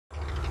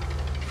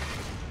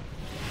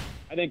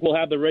I think we'll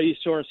have the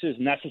resources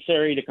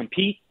necessary to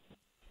compete.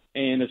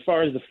 And as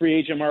far as the free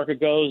agent market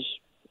goes,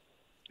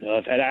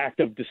 I've had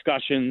active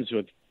discussions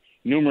with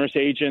numerous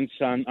agents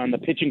on the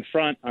pitching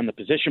front, on the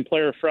position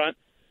player front.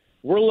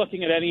 We're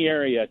looking at any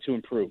area to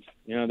improve.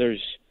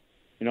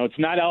 It's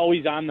not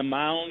always on the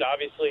mound.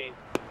 Obviously,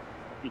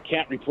 you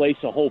can't replace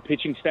a whole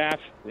pitching staff.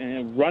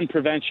 And run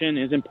prevention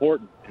is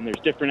important, and there's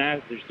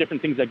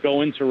different things that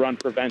go into run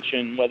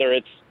prevention. Whether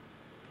it's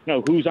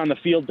who's on the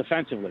field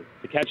defensively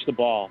to catch the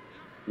ball,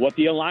 what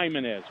the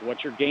alignment is,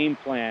 what's your game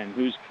plan,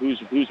 who's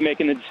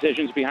making the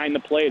decisions behind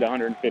the plate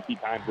 150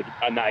 times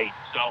a night.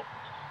 So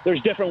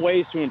there's different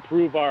ways to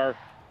improve our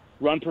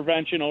run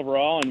prevention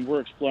overall, and we're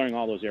exploring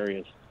all those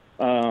areas.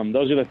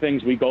 Those are the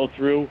things we go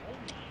through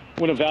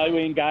when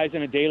evaluating guys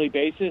on a daily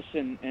basis,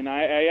 and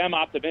I am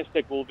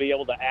optimistic we'll be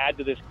able to add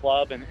to this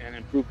club and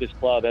improve this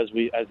club as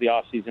the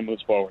offseason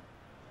moves forward.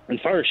 As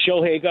far as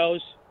Shohei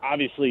goes,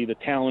 obviously the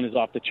talent is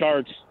off the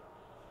charts.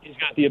 He's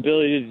got the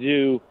ability to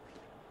do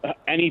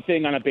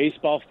anything on a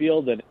baseball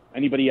field that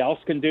anybody else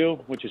can do,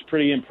 which is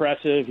pretty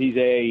impressive. He's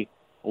a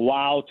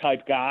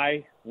wow-type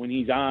guy when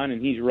he's on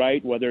and he's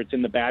right, whether it's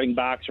in the batting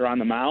box or on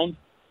the mound.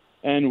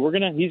 And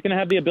he's gonna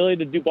have the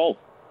ability to do both.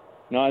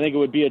 I think it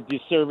would be a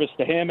disservice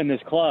to him and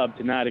this club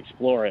to not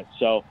explore it.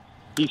 So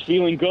he's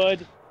feeling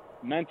good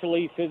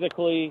mentally,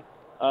 physically.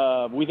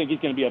 We think he's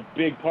going to be a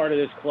big part of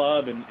this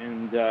club.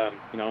 And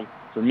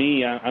for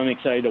me, I'm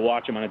excited to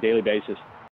watch him on a daily basis.